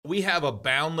we have a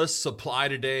boundless supply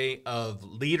today of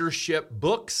leadership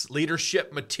books,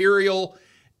 leadership material,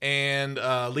 and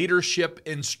leadership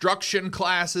instruction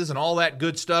classes and all that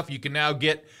good stuff. You can now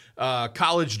get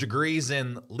college degrees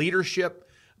in leadership,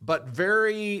 but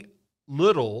very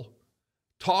little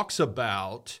talks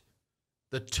about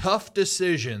the tough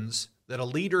decisions that a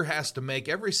leader has to make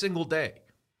every single day.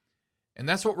 And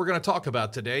that's what we're going to talk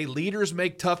about today. Leaders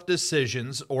make tough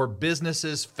decisions or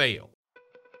businesses fail.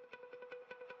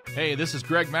 Hey, this is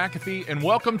Greg McAfee, and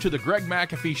welcome to the Greg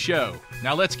McAfee Show.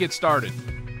 Now let's get started.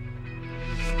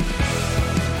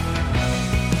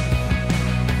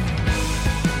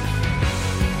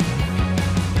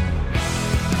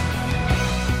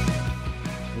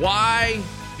 Why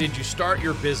did you start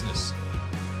your business?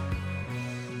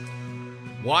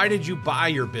 Why did you buy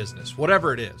your business?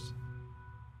 Whatever it is.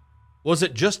 Was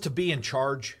it just to be in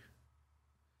charge?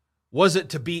 Was it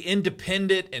to be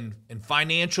independent and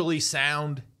financially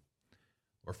sound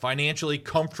or financially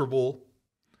comfortable?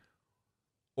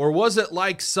 Or was it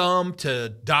like some to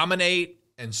dominate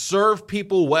and serve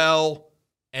people well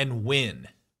and win?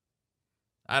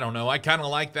 I don't know. I kind of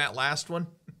like that last one.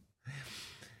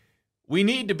 We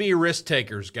need to be risk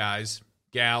takers, guys,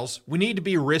 gals. We need to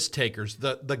be risk takers.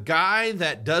 The guy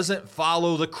that doesn't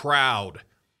follow the crowd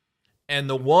and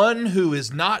the one who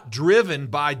is not driven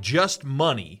by just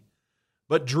money,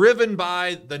 but driven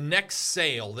by the next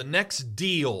sale, the next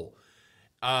deal,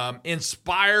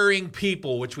 inspiring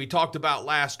people, which we talked about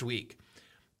last week,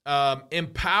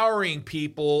 empowering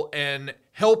people and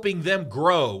helping them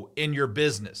grow in your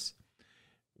business.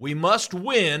 We must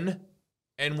win,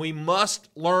 and we must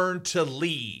learn to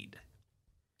lead.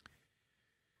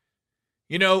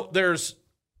 You know, there's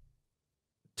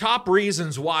top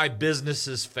reasons why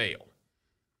businesses fail.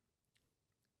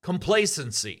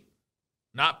 Complacency.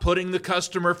 Not putting the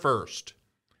customer first,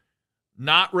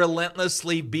 not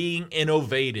relentlessly being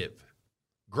innovative,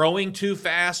 growing too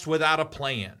fast without a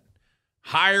plan,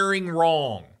 hiring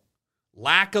wrong,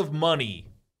 lack of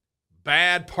money,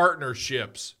 bad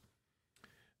partnerships,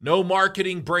 no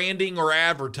marketing, branding, or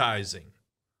advertising,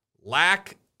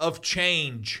 lack of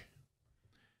change,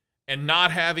 and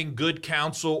not having good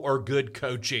counsel or good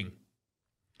coaching.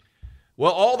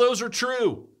 Well, all those are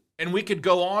true. And we could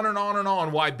go on and on and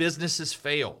on why businesses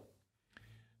fail.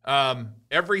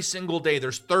 Every single day,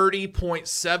 there's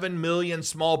 30.7 million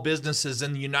small businesses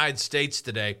in the United States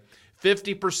today.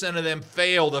 50% of them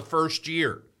fail the first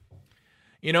year.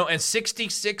 You know, and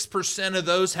 66% of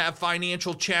those have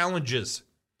financial challenges.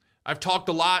 I've talked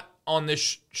a lot on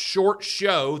this short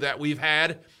show that we've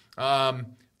had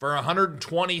for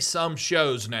 120 some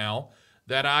shows now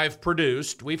that I've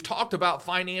produced. We've talked about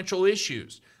financial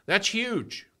issues. That's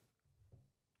huge.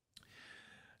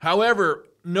 However,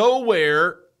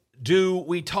 nowhere do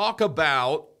we talk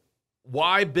about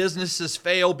why businesses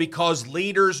fail because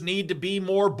leaders need to be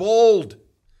more bold.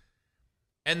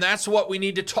 And that's what we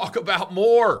need to talk about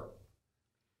more.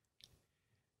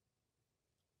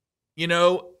 You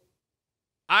know,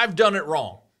 I've done it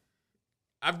wrong.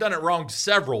 I've done it wrong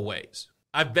several ways.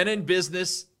 I've been in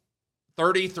business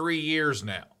 33 years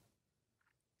now.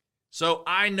 So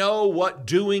I know what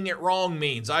doing it wrong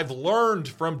means. I've learned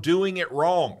from doing it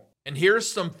wrong. And here's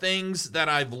some things that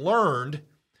I've learned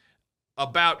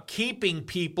about keeping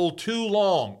people too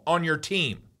long on your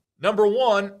team. Number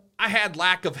one, I had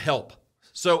lack of help.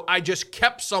 So I just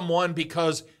kept someone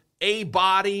because a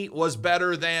body was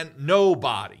better than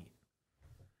nobody.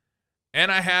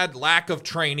 And I had lack of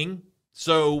training,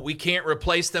 so we can't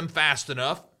replace them fast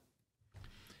enough.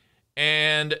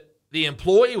 And the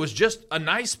employee was just a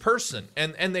nice person,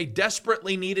 and they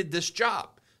desperately needed this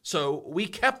job. So we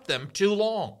kept them too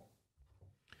long.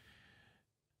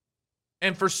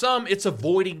 And for some, it's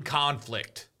avoiding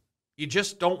conflict. You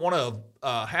just don't want to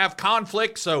have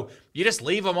conflict, so you just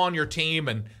leave them on your team,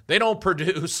 and they don't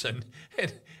produce, and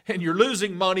you're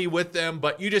losing money with them,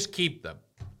 but you just keep them.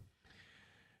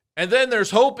 And then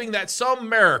there's hoping that some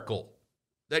miracle,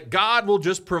 that God will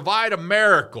just provide a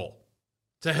miracle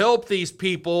to help these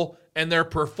people and their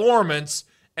performance,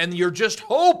 and you're just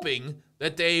hoping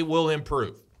that they will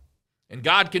improve. And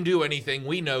God can do anything,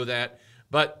 we know that,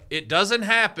 but it doesn't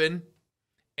happen,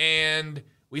 and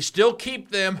we still keep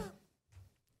them.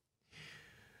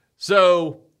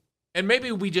 So, and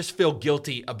maybe we just feel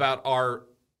guilty about our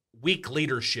weak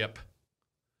leadership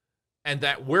and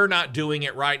that we're not doing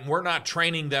it right and we're not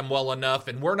training them well enough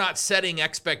and we're not setting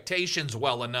expectations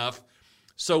well enough,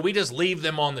 so we just leave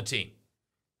them on the team.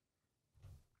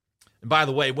 And by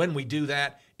the way, when we do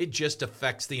that, it just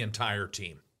affects the entire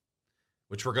team,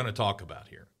 which we're going to talk about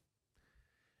here.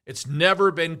 It's never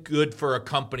been good for a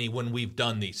company when we've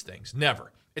done these things.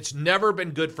 Never. It's never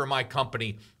been good for my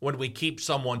company when we keep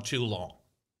someone too long.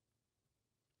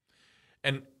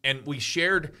 And we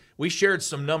shared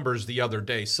some numbers the other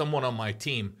day. Someone on my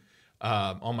team,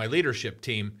 on my leadership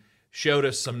team, showed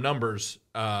us some numbers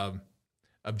of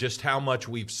just how much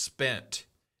we've spent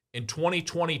in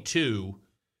 2022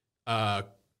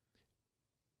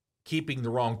 keeping the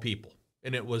wrong people.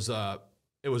 And it was a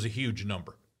huge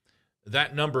number.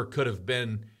 That number could have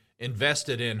been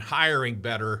invested in hiring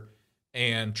better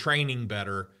and training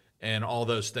better and all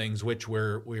those things, which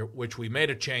we made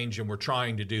a change and we're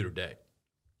trying to do today.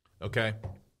 Okay?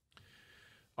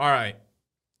 All right.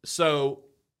 So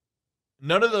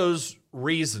none of those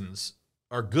reasons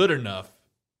are good enough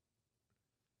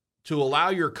to allow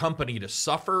your company to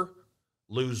suffer,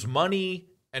 lose money,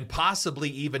 and possibly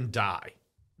even die.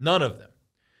 None of them.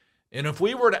 And if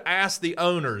we were to ask the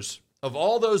owners of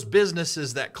all those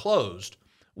businesses that closed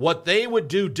what they would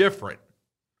do different,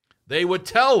 they would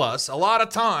tell us a lot of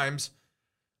times,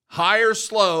 hire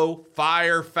slow,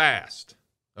 fire fast.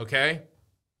 Okay?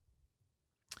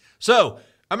 So,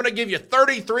 I'm going to give you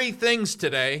 33 things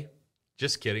today.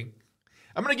 Just kidding.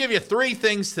 I'm going to give you 3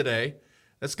 things today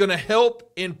that's going to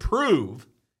help improve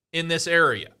in this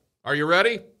area. Are you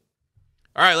ready?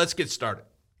 All right, let's get started.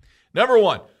 Number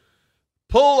 1,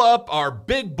 pull up our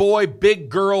big boy, big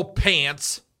girl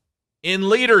pants in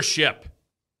leadership.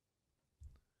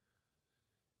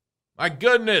 My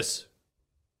goodness.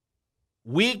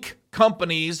 Weak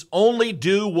companies only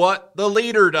do what the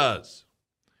leader does.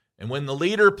 And when the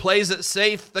leader plays it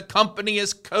safe, the company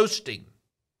is coasting.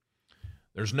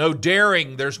 There's no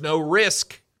daring. There's no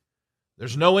risk.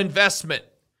 There's no investment.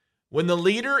 When the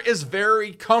leader is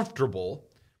very comfortable,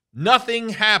 nothing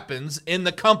happens in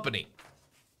the company.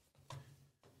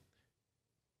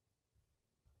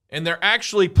 And they're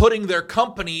actually putting their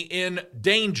company in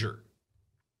danger.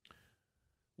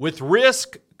 With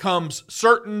risk comes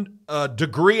certain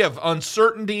degree of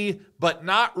uncertainty, but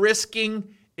not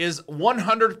risking is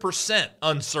 100%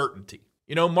 uncertainty.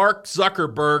 You know, Mark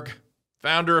Zuckerberg,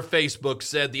 founder of Facebook,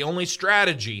 said the only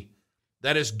strategy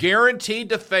that is guaranteed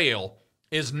to fail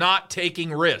is not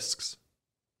taking risks.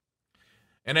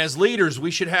 And as leaders, we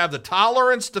should have the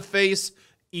tolerance to face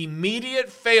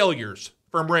immediate failures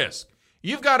from risk.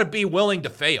 You've got to be willing to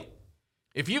fail.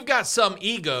 If you've got some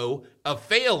ego of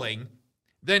failing,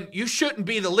 then you shouldn't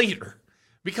be the leader,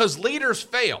 because leaders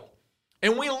fail,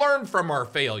 and we learn from our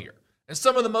failure. And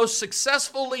some of the most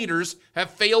successful leaders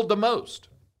have failed the most.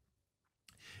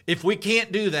 If we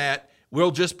can't do that,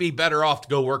 we'll just be better off to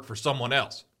go work for someone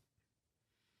else.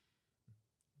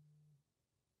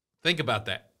 Think about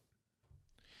that.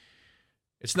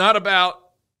 It's not about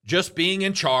just being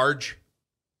in charge.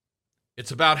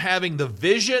 It's about having the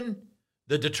vision,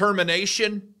 the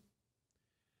determination,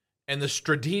 and the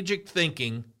strategic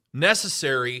thinking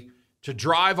necessary to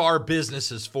drive our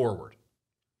businesses forward.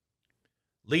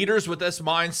 Leaders with this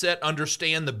mindset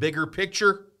understand the bigger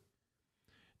picture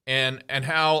and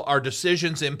how our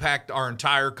decisions impact our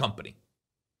entire company.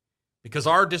 Because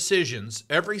our decisions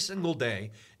every single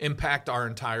day impact our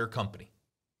entire company.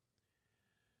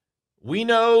 We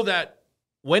know that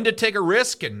when to take a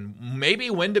risk and maybe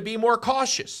when to be more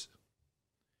cautious,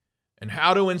 and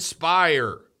how to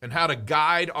inspire and how to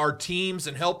guide our teams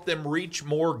and help them reach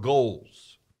more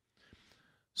goals.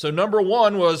 So number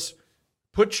 1 was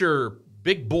put your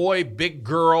big boy, big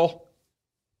girl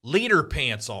leader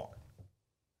pants on.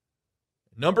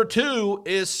 Number 2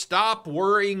 is stop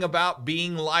worrying about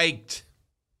being liked.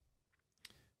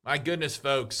 My goodness,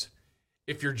 folks,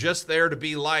 if you're just there to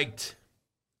be liked,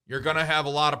 you're going to have a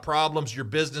lot of problems. Your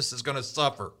business is going to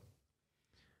suffer.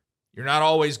 You're not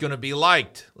always going to be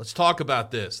liked. Let's talk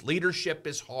about this. Leadership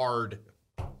is hard.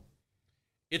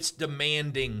 It's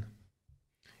demanding.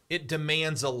 It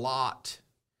demands a lot.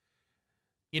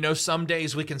 You know, some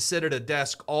days we can sit at a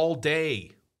desk all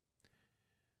day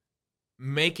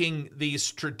making these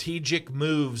strategic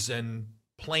moves and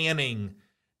planning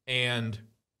and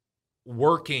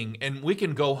working, and we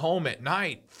can go home at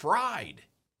night fried.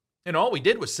 And all we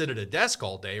did was sit at a desk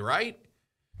all day, right?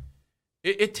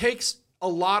 It takes a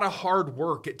lot of hard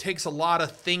work. It takes a lot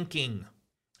of thinking.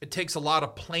 It takes a lot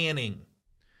of planning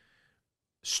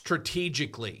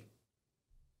strategically.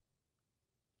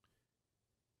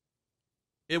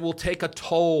 It will take a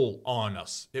toll on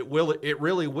us. It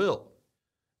really will.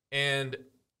 And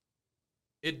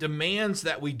it demands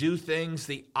that we do things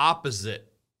the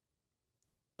opposite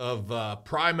of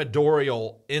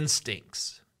primordial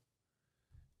instincts.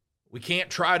 We can't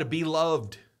try to be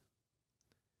loved.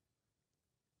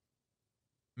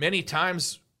 Many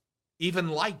times, even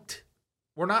liked.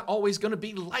 We're not always going to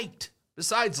be liked,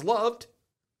 besides loved.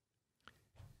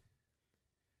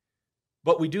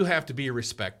 But we do have to be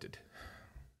respected.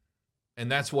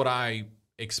 And that's what I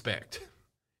expect,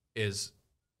 is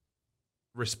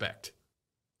respect.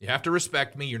 You have to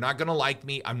respect me. You're not going to like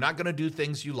me. I'm not going to do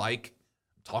things you like.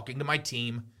 I'm talking to my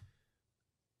team.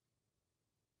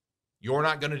 You're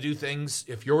not going to do things.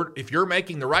 If you're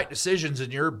making the right decisions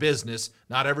in your business,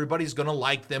 not everybody's going to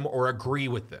like them or agree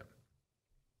with them.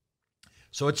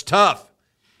 So it's tough.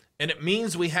 And it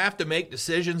means we have to make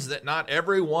decisions that not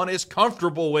everyone is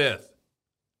comfortable with.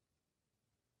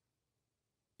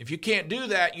 If you can't do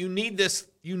that, you need this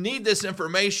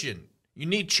information. You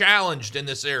need challenged in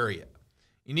this area.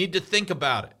 You need to think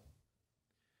about it.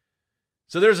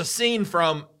 So there's a scene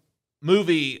from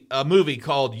a movie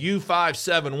called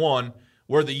U-571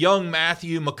 where the young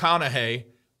Matthew McConaughey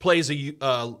plays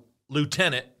a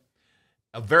lieutenant,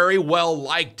 a very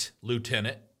well-liked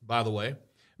lieutenant, by the way.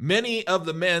 Many of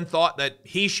the men thought that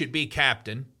he should be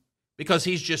captain because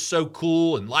he's just so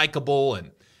cool and likable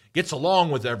and gets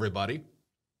along with everybody,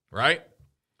 right?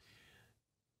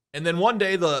 And then one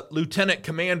day the lieutenant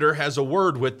commander has a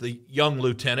word with the young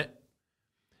lieutenant,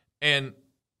 and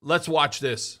let's watch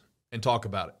this and talk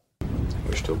about it.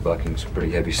 We're still bucking some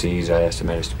pretty heavy seas. I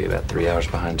estimate us to be about 3 hours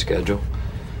behind schedule.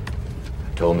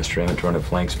 I told Mr. Emmett to run at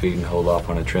flank speed and hold off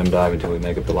on a trim dive until we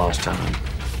make up the lost time.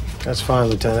 That's fine,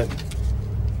 Lieutenant.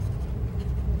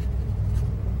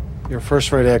 You're a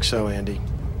first-rate XO, Andy.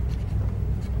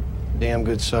 Damn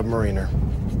good submariner.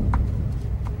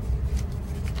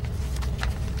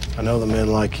 I know the men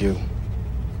like you.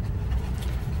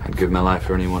 I'd give my life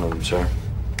for any one of them, sir.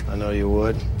 I know you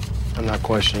would. I'm not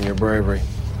questioning your bravery.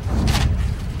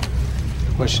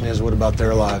 The question is, what about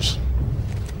their lives?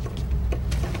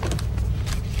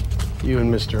 You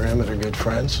and Mr. Emmett are good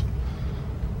friends.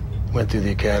 Went through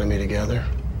the academy together.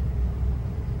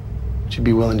 Would you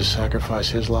be willing to sacrifice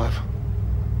his life?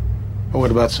 Or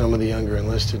what about some of the younger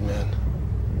enlisted men?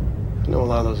 I know a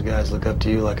lot of those guys look up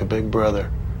to you like a big brother.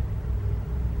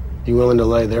 You willing to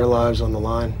lay their lives on the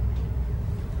line?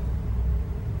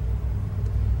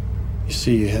 You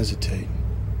see, you hesitate.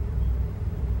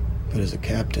 But as a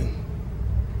captain,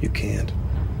 you can't.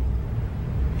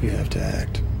 You have to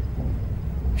act.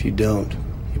 If you don't,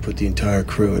 you put the entire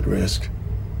crew at risk.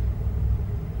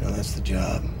 Now that's the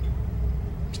job.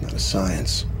 It's not a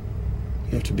science.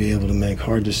 You have to be able to make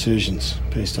hard decisions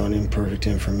based on imperfect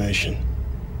information.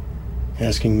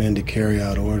 Asking men to carry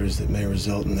out orders that may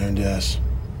result in their deaths.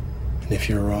 And if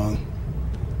you're wrong,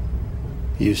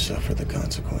 you suffer the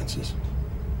consequences.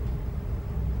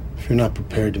 If you're not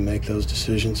prepared to make those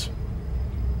decisions,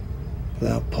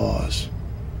 without pause,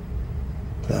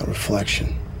 without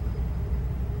reflection,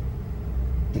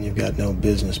 then you've got no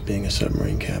business being a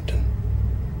submarine captain.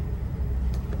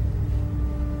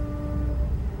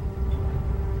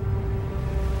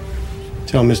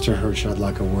 Tell Mr. Hirsch I'd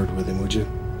like a word with him, would you?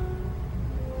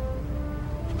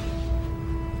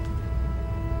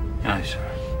 Aye,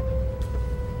 sir.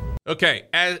 Okay,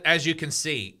 as you can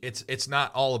see, it's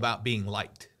not all about being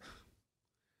liked.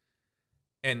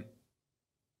 And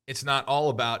it's not all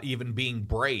about even being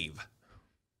brave.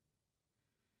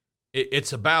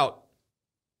 It's about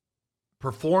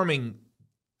performing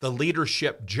the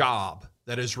leadership job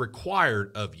that is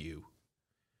required of you,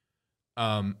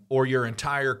 or your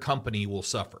entire company will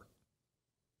suffer.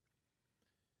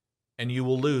 And you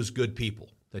will lose good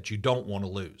people that you don't want to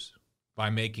lose by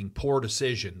making poor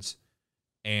decisions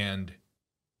and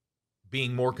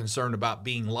being more concerned about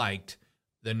being liked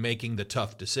than making the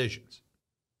tough decisions.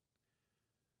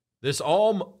 This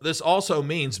also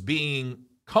means being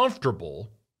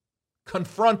comfortable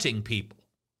confronting people.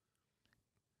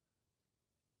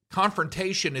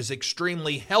 Confrontation is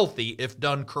extremely healthy if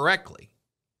done correctly.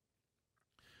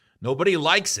 Nobody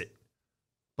likes it,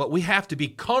 but we have to be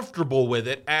comfortable with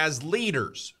it as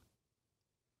leaders.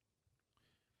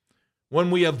 When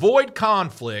we avoid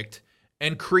conflict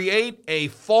and create a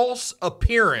false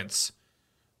appearance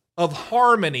of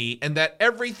harmony and that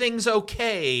everything's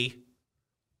okay,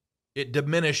 it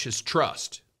diminishes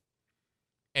trust.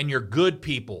 And your good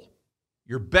people,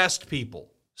 your best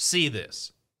people, see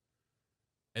this.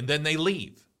 And then they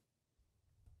leave.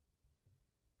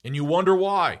 And you wonder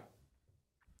why.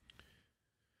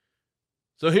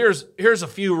 So here's a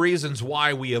few reasons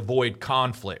why we avoid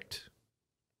conflict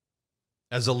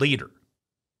as a leader.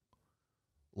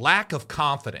 Lack of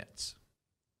confidence.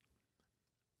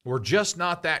 We're just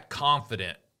not that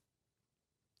confident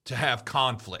to have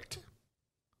conflict.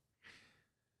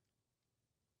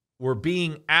 We're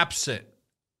being absent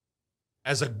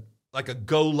as a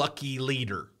go-lucky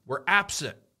leader. We're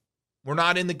absent. We're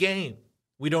not in the game.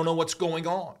 We don't know what's going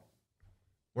on.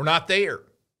 We're not there.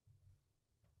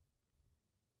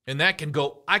 And that can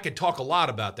go, I could talk a lot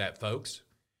about that, folks.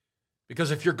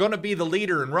 Because if you're going to be the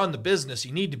leader and run the business,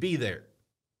 you need to be there.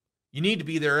 You need to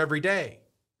be there every day.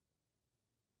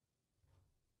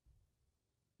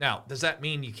 Now, does that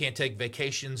mean you can't take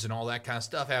vacations and all that kind of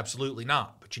stuff? Absolutely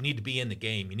not. But you need to be in the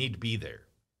game. You need to be there.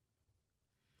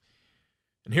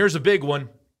 And here's a big one.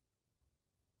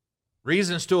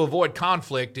 Reasons to avoid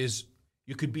conflict is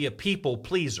you could be a people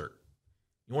pleaser.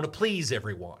 You want to please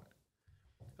everyone.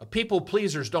 People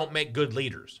pleasers don't make good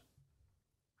leaders.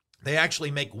 They actually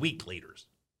make weak leaders.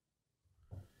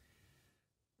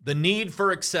 The need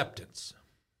for acceptance.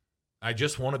 I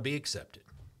just want to be accepted.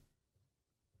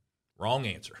 Wrong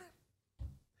answer.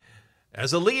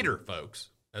 As a leader, folks,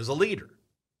 as a leader.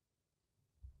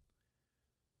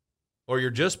 Or you're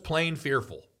just plain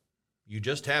fearful. You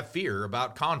just have fear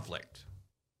about conflict.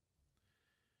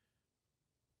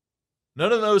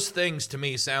 None of those things to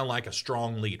me sound like a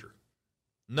strong leader.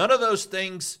 None of those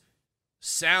things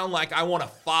sound like I want to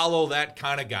follow that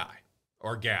kind of guy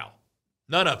or gal.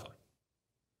 None of them.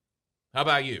 How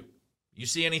about you? You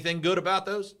see anything good about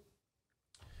those?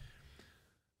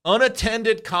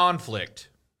 Unattended conflict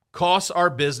costs our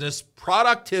business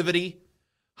productivity,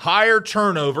 higher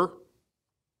turnover,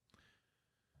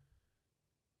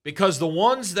 because the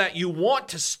ones that you want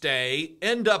to stay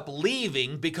end up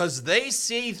leaving because they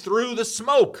see through the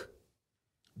smoke.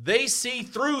 They see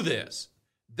through this.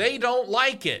 They don't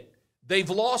like it. They've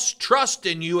lost trust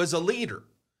in you as a leader.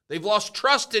 They've lost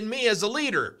trust in me as a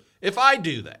leader if I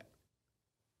do that.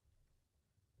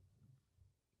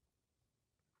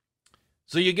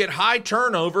 So you get high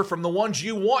turnover from the ones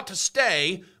you want to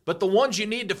stay, but the ones you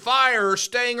need to fire are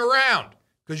staying around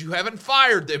because you haven't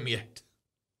fired them yet.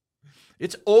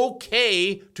 It's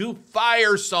okay to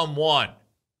fire someone.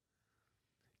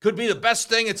 Could be the best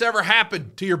thing that's ever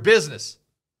happened to your business.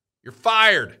 You're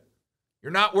fired.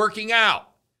 You're not working out.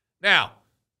 Now,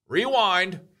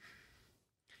 rewind.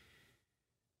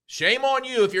 Shame on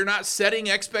you if you're not setting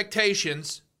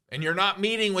expectations and you're not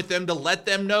meeting with them to let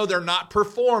them know they're not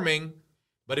performing.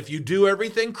 But if you do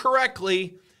everything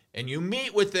correctly and you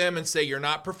meet with them and say you're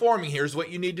not performing, here's what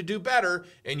you need to do better,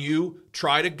 and you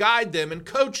try to guide them and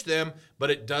coach them, but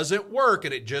it doesn't work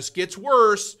and it just gets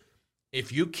worse.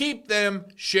 If you keep them,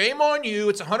 shame on you.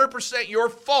 It's 100% your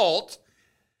fault.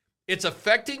 It's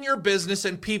affecting your business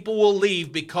and people will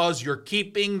leave because you're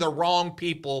keeping the wrong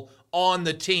people on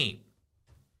the team.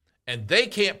 And they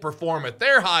can't perform at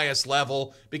their highest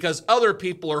level because other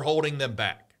people are holding them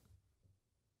back.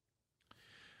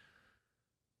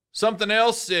 Something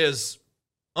else is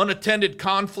unattended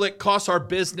conflict costs our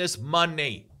business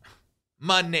money.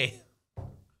 Money.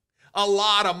 A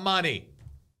lot of money.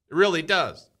 It really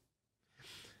does.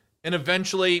 And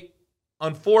eventually,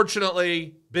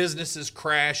 unfortunately, businesses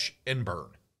crash and burn.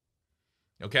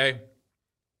 Okay?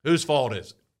 Whose fault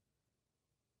is it?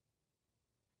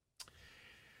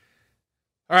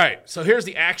 All right, so here's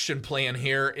the action plan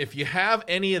here. If you have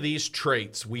any of these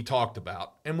traits we talked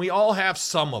about, and we all have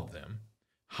some of them,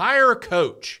 hire a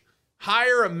coach,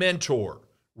 hire a mentor,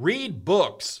 read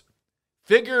books,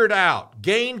 figure it out,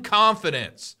 gain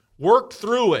confidence, work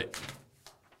through it.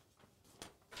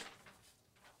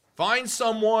 Find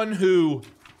someone who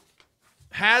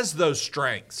has those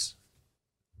strengths.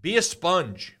 Be a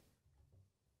sponge.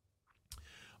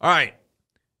 All right.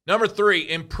 Number 3,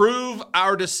 improve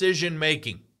our decision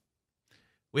making.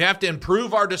 We have to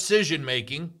improve our decision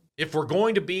making if we're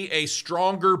going to be a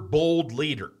stronger, bold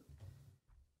leader.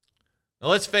 Now,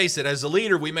 let's face it, as a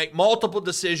leader, we make multiple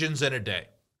decisions in a day.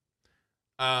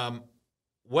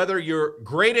 Whether you're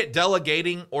great at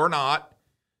delegating or not,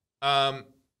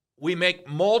 we make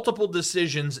multiple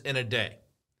decisions in a day.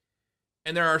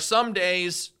 And there are some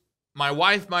days my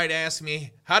wife might ask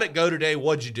me, how'd it go today?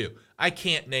 What'd you do? I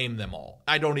can't name them all.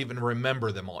 I don't even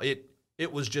remember them all.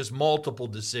 It was just multiple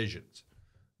decisions.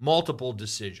 Multiple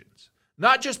decisions.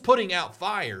 Not just putting out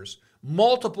fires,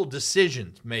 multiple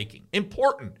decisions making.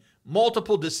 Important.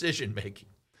 Multiple decision making.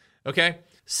 Okay?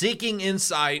 Seeking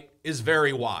insight is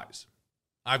very wise.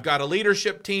 I've got a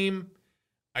leadership team.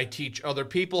 I teach other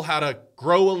people how to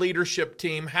grow a leadership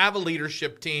team, have a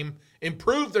leadership team,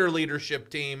 improve their leadership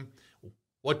team,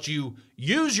 what you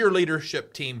use your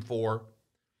leadership team for.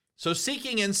 So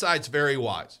seeking insight's very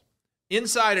wise.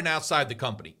 Inside and outside the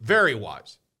company, very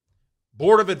wise.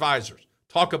 Board of advisors,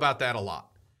 talk about that a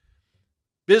lot.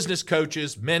 Business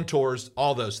coaches, mentors,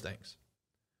 all those things.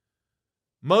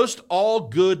 Most all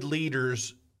good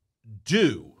leaders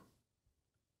do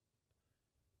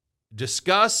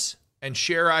discuss and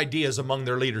share ideas among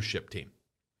their leadership team.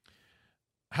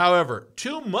 However,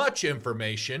 too much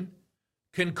information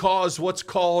can cause what's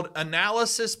called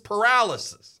analysis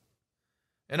paralysis.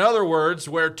 In other words,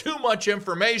 where too much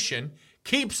information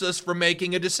keeps us from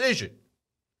making a decision.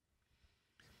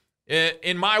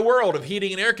 In my world of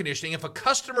heating and air conditioning, if a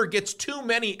customer gets too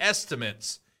many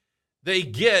estimates, they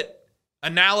get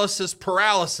analysis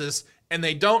paralysis and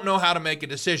they don't know how to make a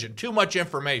decision. Too much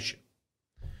information.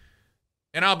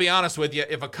 And I'll be honest with you,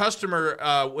 if a customer,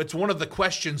 it's one of the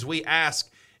questions we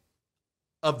ask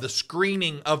of the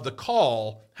screening of the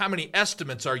call, how many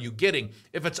estimates are you getting?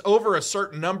 If it's over a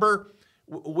certain number,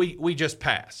 we just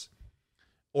pass.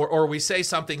 Or we say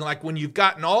something like, when you've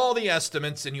gotten all the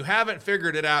estimates and you haven't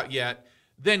figured it out yet,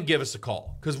 then give us a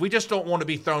call, because we just don't want to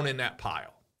be thrown in that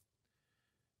pile.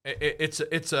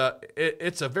 It's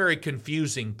a very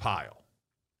confusing pile.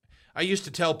 I used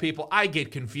to tell people I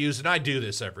get confused, and I do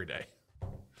this every day.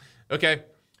 Okay?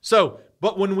 So,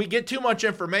 but when we get too much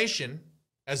information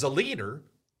as a leader,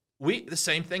 the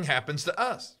same thing happens to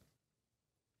us.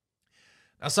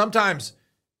 Now, sometimes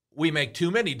we make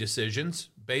too many decisions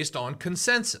based on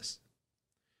consensus.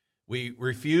 We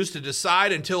refuse to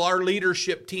decide until our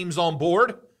leadership team's on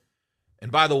board.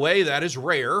 And by the way, that is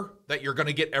rare that you're going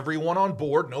to get everyone on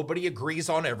board. Nobody agrees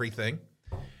on everything.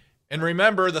 And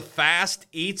remember, the fast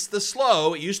eats the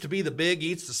slow. It used to be the big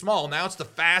eats the small. Now it's the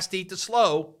fast eat the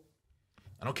slow.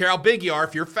 I don't care how big you are.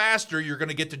 If you're faster, you're going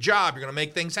to get the job. You're going to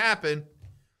make things happen.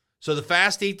 So the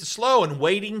fast eat the slow, and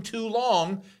waiting too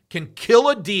long can kill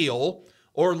a deal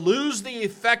or lose the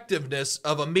effectiveness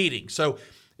of a meeting. So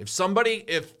if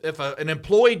an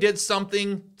employee did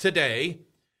something today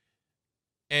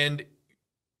and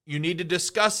you need to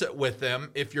discuss it with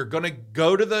them, if you're going to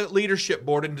go to the leadership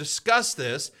board and discuss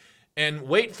this and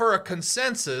wait for a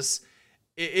consensus,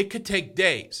 it could take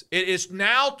days. It is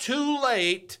now too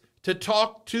late to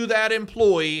talk to that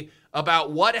employee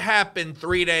about what happened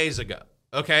 3 days ago,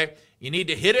 okay? You need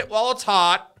to hit it while it's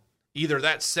hot, either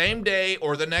that same day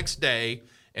or the next day,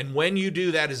 and when you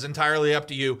do that is entirely up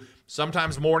to you.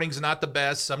 Sometimes morning's not the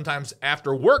best. Sometimes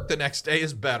after work the next day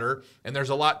is better, and there's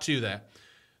a lot to that.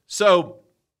 So,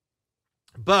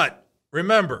 but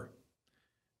remember,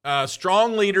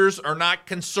 strong leaders are not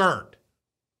concerned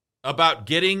about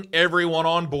getting everyone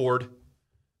on board.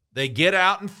 They get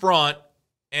out in front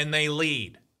and they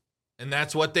lead. And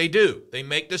that's what they do. They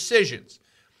make decisions.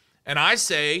 And I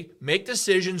say, make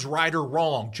decisions right or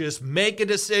wrong. Just make a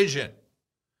decision.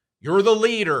 You're the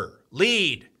leader.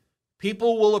 Lead.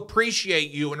 People will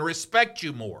appreciate you and respect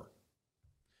you more.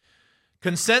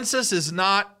 Consensus is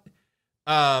not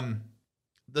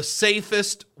the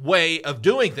safest way of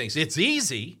doing things. It's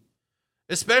easy,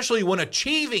 especially when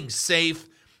achieving safe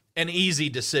and easy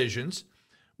decisions,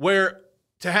 where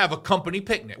to have a company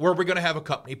picnic. Where we're going to have a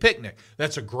company picnic.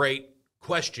 That's a great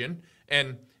question,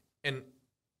 and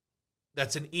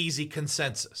that's an easy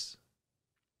consensus.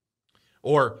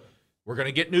 Or we're going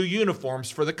to get new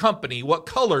uniforms for the company. What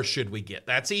color should we get?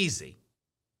 That's easy.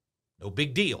 No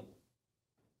big deal.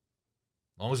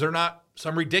 As long as they're not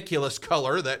some ridiculous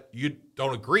color that you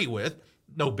don't agree with,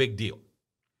 no big deal.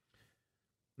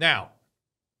 Now,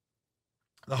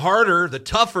 the harder, the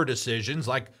tougher decisions,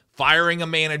 like firing a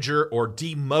manager or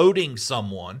demoting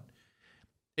someone,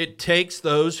 it takes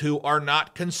those who are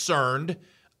not concerned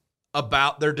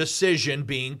about their decision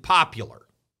being popular.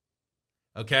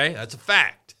 Okay, that's a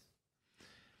fact.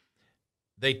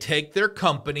 They take their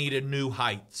company to new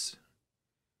heights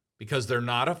because they're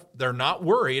not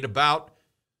worried about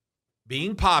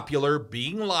being popular,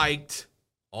 being liked,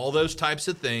 all those types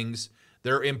of things.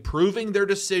 They're improving their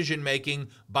decision making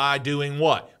by doing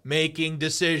what? Making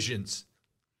decisions.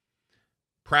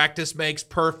 Practice makes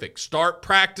perfect. Start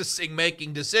practicing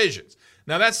making decisions.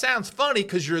 Now that sounds funny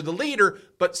because you're the leader,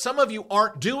 but some of you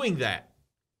aren't doing that.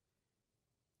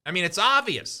 I mean, it's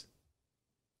obvious.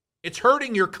 It's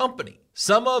hurting your company.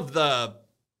 Some of the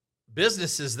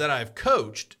businesses that I've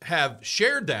coached have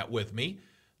shared that with me,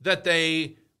 that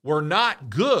they were not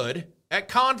good at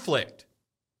conflict.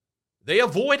 They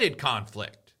avoided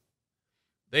conflict.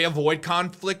 They avoid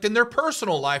conflict in their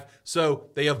personal life, so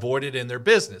they avoid it in their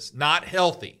business. Not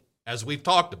healthy, as we've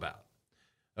talked about.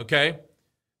 Okay?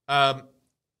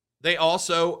 They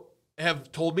also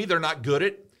have told me they're not good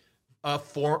at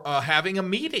having a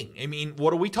meeting. I mean,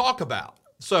 what do we talk about?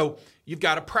 So you've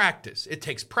got to practice. It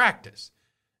takes practice.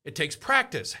 It takes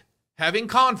practice. Having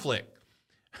conflict.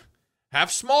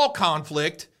 Have small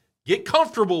conflict. Get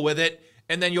comfortable with it,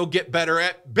 and then you'll get better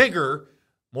at bigger,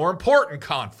 more important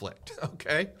conflict,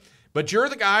 okay? But you're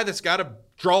the guy that's got to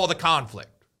draw the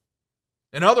conflict.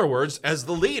 In other words, as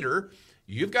the leader,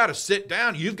 you've got to sit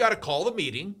down. You've got to call the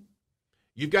meeting.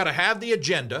 You've got to have the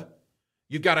agenda.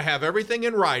 You've got to have everything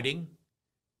in writing,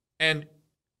 and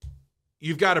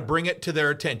you've got to bring it to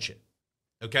their attention,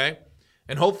 okay?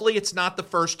 And hopefully it's not the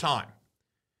first time.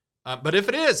 But if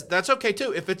it is, that's okay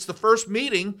too. If it's the first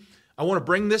meeting, I want to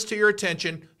bring this to your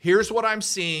attention. Here's what I'm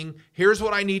seeing. Here's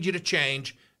what I need you to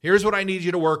change. Here's what I need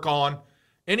you to work on.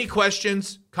 Any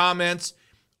questions, comments,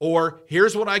 or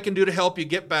here's what I can do to help you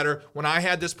get better. When I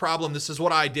had this problem, this is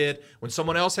what I did. When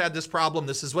someone else had this problem,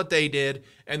 this is what they did.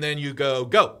 And then you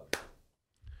go.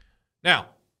 Now,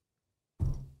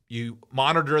 you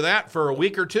monitor that for a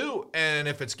week or two, and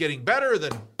if it's getting better,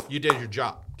 then you did your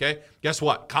job, okay? Guess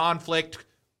what? Conflict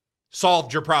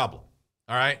solved your problem,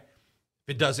 all right?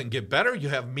 If it doesn't get better, you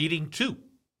have meeting 2,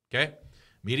 okay?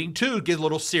 Meeting 2, get a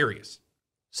little serious,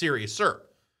 sir,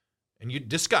 and you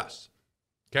discuss,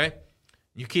 okay?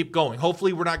 You keep going.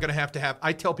 Hopefully we're not going to have,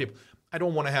 I tell people, I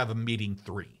don't want to have a meeting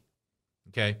 3,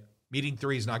 okay? Meeting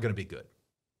 3 is not going to be good.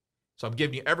 So I'm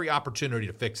giving you every opportunity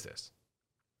to fix this.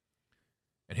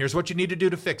 And here's what you need to do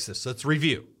to fix this. Let's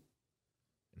review.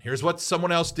 And here's what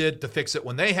someone else did to fix it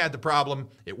when they had the problem.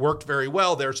 It worked very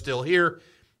well. They're still here.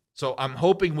 So I'm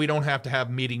hoping we don't have to have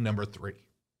meeting number 3.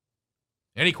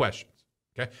 Any questions?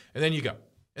 Okay. And then you go.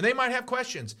 And they might have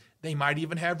questions. They might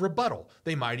even have rebuttal.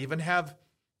 They might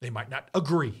not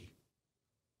agree.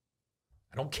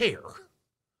 I don't care.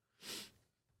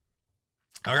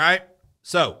 All right.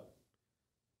 So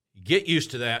get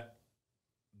used to that.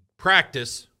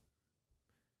 Practice.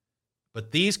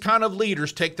 But these kind of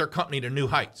leaders take their company to new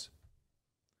heights.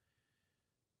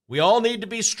 We all need to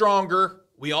be stronger.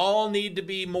 We all need to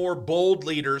be more bolder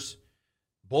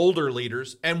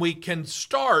leaders, and we can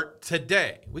start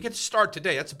today. We get to start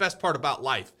today. That's the best part about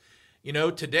life. You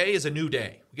know, today is a new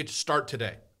day. We get to start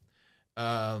today.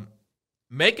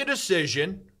 Make a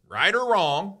decision, right or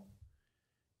wrong.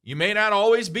 You may not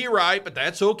always be right, but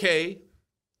that's okay.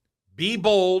 Be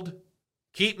bold.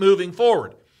 Keep moving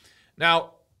forward.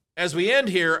 Now, as we end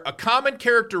here, a common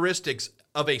characteristics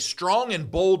of a strong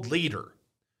and bold leader,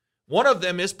 one of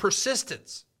them is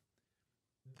persistence.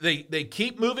 They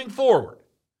keep moving forward,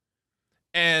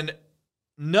 and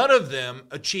none of them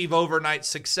achieve overnight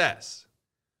success.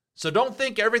 So don't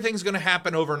think everything's going to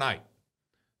happen overnight.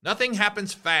 Nothing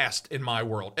happens fast in my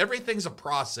world. Everything's a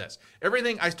process.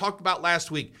 Everything I talked about last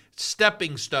week,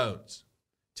 stepping stones.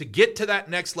 To get to that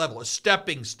next level is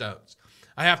stepping stones.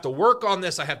 I have to work on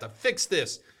this. I have to fix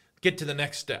this. Get to the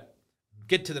next step.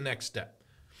 Get to the next step.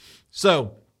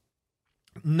 So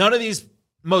none of these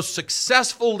most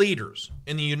successful leaders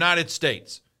in the United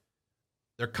States,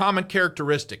 their common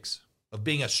characteristics of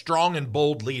being a strong and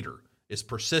bold leader is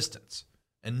persistence.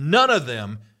 And none of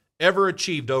them ever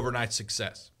achieved overnight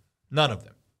success. None of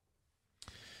them.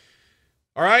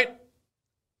 All right.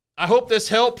 I hope this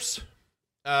helps.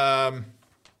 I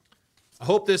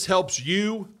hope this helps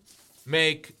you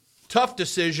make tough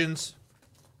decisions.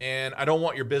 And I don't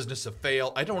want your business to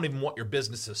fail. I don't even want your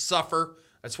business to suffer.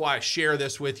 That's why I share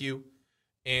this with you.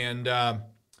 And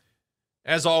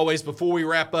as always, before we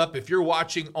wrap up, if you're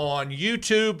watching on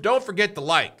YouTube, don't forget to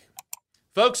like.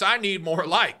 Folks, I need more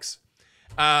likes.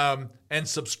 And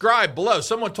subscribe below.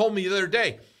 Someone told me the other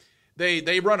day,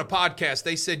 they run a podcast.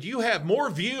 They said, you have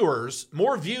more views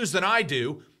than I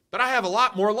do, but I have a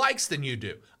lot more likes than you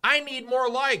do. I need more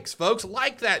likes, folks.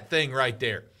 Like that thing right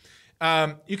there.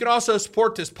 You can also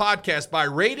support this podcast by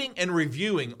rating and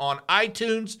reviewing on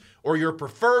iTunes or your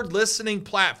preferred listening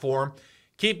platform.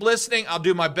 Keep listening. I'll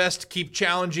do my best to keep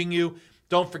challenging you.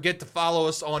 Don't forget to follow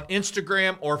us on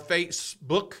Instagram or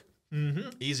Facebook.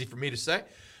 Easy for me to say.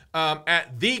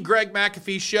 At The Greg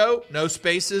McAfee Show. No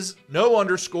spaces, no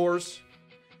underscores.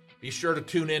 Be sure to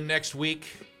tune in next week.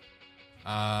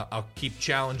 I'll keep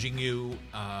challenging you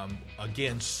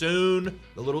again soon.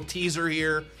 The little teaser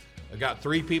here. I got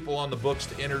 3 people on the books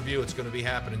to interview. It's going to be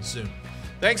happening soon.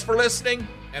 Thanks for listening.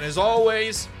 And as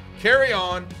always, carry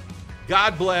on.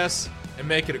 God bless and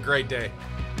make it a great day.